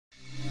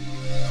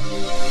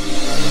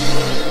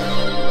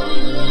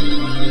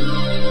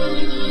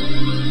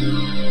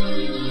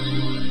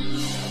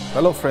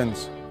Hello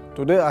friends,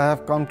 today I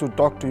have come to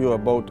talk to you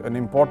about an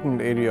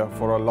important area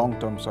for our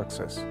long-term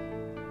success,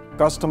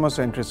 customer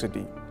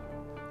centricity.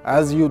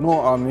 As you know,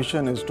 our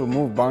mission is to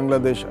move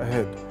Bangladesh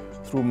ahead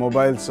through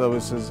mobile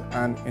services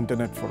and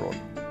internet for all.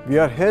 We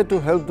are here to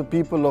help the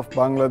people of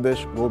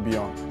Bangladesh go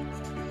beyond.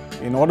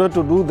 In order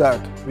to do that,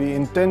 we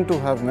intend to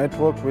have a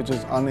network which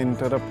is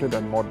uninterrupted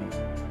and modern,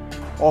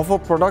 offer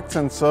products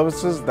and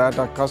services that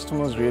our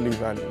customers really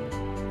value,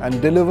 and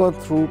deliver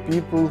through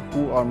people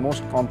who are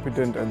most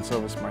competent and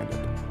service-minded.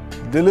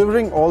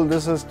 Delivering all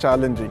this is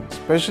challenging,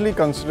 especially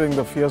considering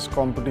the fierce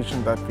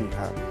competition that we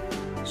have.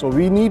 So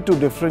we need to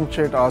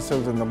differentiate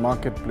ourselves in the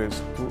marketplace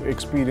through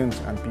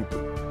experience and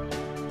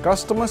people.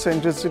 Customer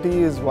centricity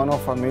is one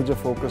of our major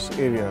focus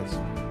areas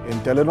in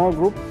Telenor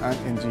Group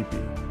and in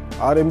GP.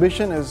 Our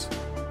ambition is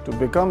to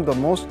become the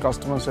most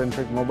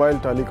customer-centric mobile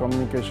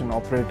telecommunication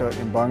operator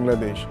in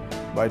Bangladesh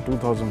by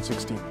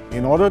 2016.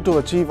 In order to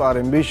achieve our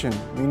ambition,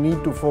 we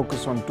need to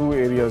focus on two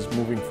areas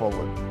moving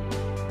forward: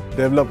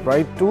 develop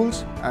right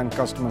tools and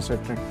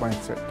customer-centric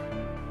mindset.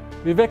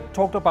 Vivek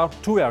talked about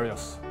two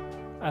areas,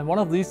 and one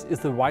of these is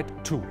the right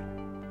tool.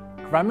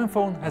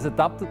 Grameenphone has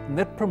adopted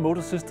Net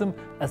Promoter System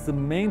as the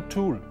main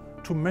tool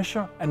to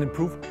measure and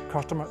improve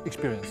customer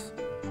experience.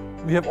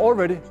 We have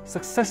already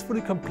successfully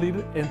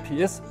completed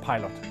NPS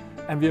pilot,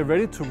 and we are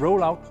ready to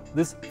roll out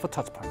this for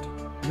Touchpoint.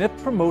 Net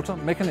Promoter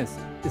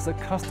Mechanism is a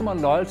customer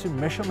loyalty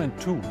measurement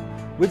tool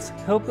which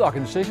helps the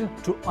organization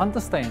to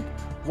understand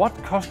what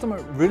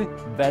customers really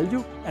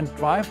value and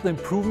drive the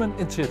improvement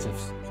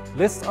initiatives.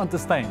 Let's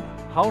understand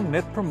how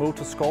Net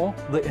Promoter Score,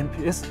 the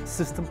NPS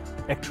system,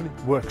 actually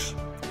works.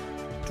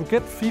 To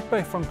get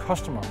feedback from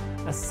customers,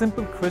 a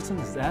simple question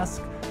is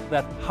asked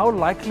that how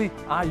likely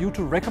are you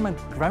to recommend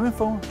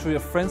Grameenphone to your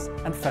friends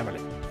and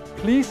family?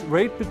 Please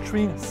rate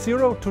between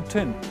 0 to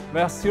 10,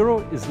 where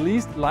 0 is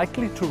least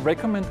likely to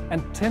recommend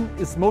and 10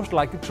 is most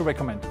likely to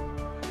recommend.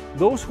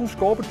 Those who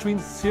score between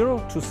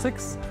 0 to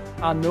 6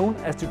 are known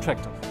as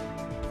detractors.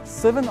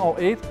 7 or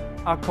 8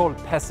 are called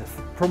passive.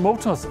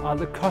 Promoters are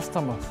the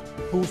customers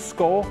who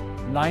score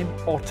 9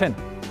 or 10.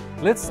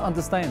 Let's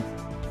understand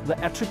the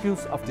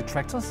attributes of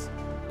detractors,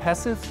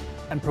 passives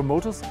and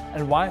promoters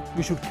and why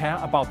we should care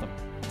about them.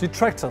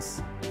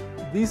 Detractors.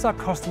 These are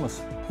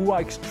customers who are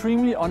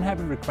extremely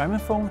unhappy with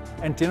Grameenphone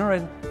and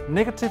generate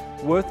negative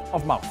word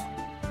of mouth.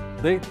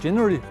 They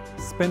generally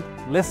spend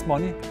less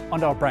money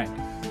on our brand.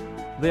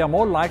 They are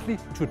more likely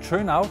to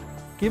turn out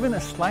given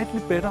a slightly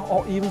better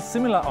or even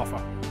similar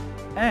offer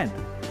and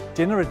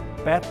generate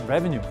bad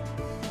revenue.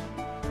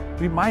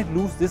 We might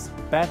lose this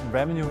bad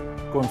revenue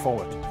going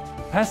forward.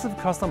 Passive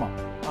customers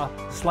are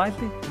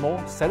slightly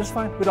more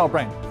satisfied with our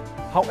brand.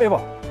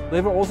 However,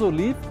 they will also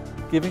leave,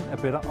 giving a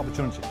better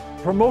opportunity.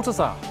 Promoters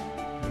are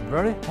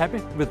very happy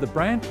with the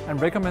brand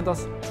and recommend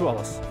us to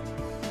others.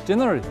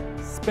 Generally,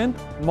 spend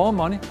more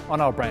money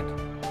on our brand,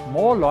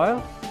 more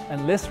loyal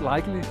and less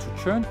likely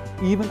to churn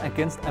even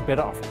against a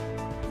better offer.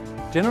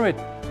 Generate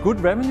good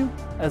revenue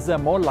as they are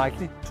more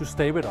likely to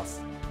stay with us.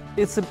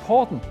 It's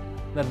important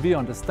that we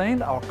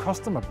understand our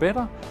customer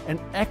better and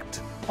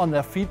act on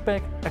their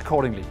feedback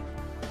accordingly.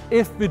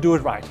 If we do it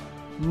right,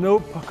 no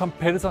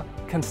competitor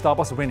can stop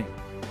us winning.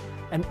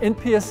 An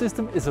NPS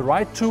system is the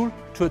right tool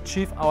to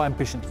achieve our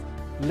ambitions.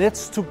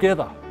 Let's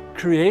together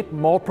create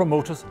more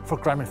promoters for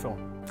Grameenphone.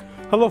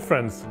 Hello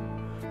friends,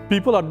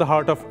 people are the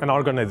heart of an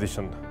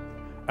organization,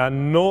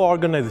 and no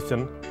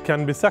organization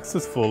can be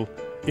successful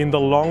in the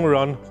long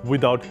run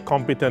without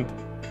competent,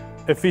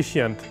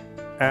 efficient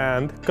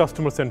and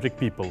customer-centric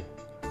people.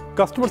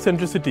 Customer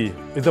centricity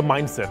is a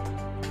mindset,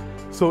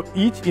 so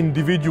each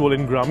individual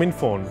in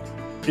Grameenphone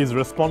is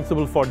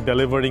responsible for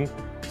delivering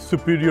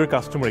superior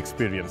customer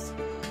experience.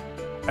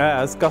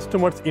 As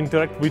customers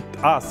interact with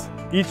us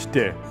each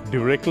day,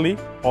 directly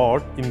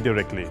or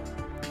indirectly.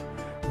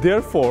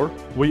 Therefore,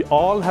 we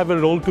all have a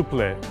role to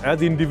play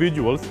as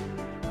individuals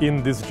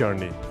in this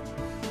journey.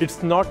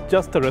 It's not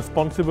just the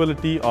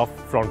responsibility of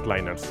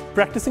frontliners.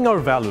 Practicing our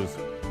values,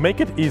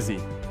 make it easy,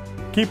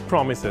 keep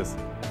promises,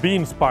 be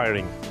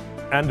inspiring,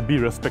 and be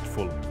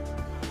respectful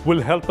will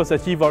help us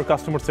achieve our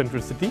customer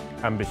centricity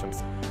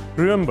ambitions.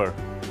 Remember,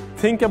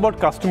 think about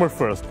customer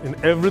first in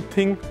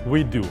everything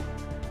we do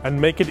and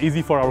make it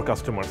easy for our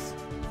customers.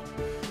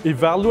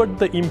 Evaluate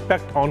the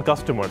impact on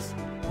customers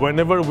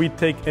whenever we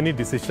take any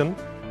decision,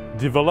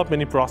 develop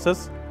any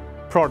process,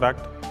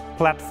 product,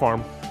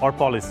 platform, or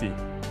policy.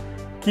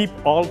 Keep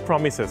all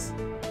promises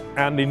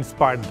and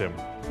inspire them.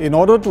 In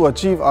order to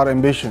achieve our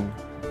ambition,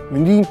 we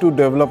need to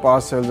develop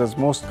ourselves as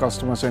most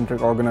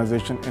customer-centric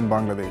organization in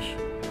Bangladesh.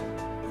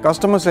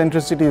 Customer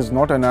centricity is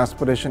not an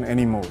aspiration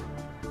anymore.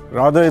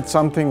 Rather, it's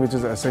something which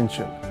is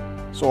essential.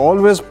 So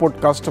always put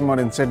customer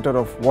in center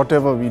of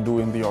whatever we do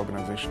in the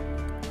organization.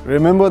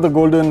 Remember the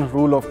golden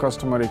rule of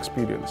customer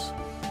experience.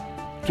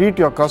 Treat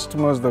your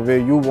customers the way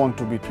you want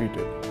to be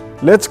treated.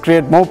 Let's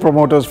create more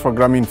promoters for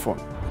Grameenphone.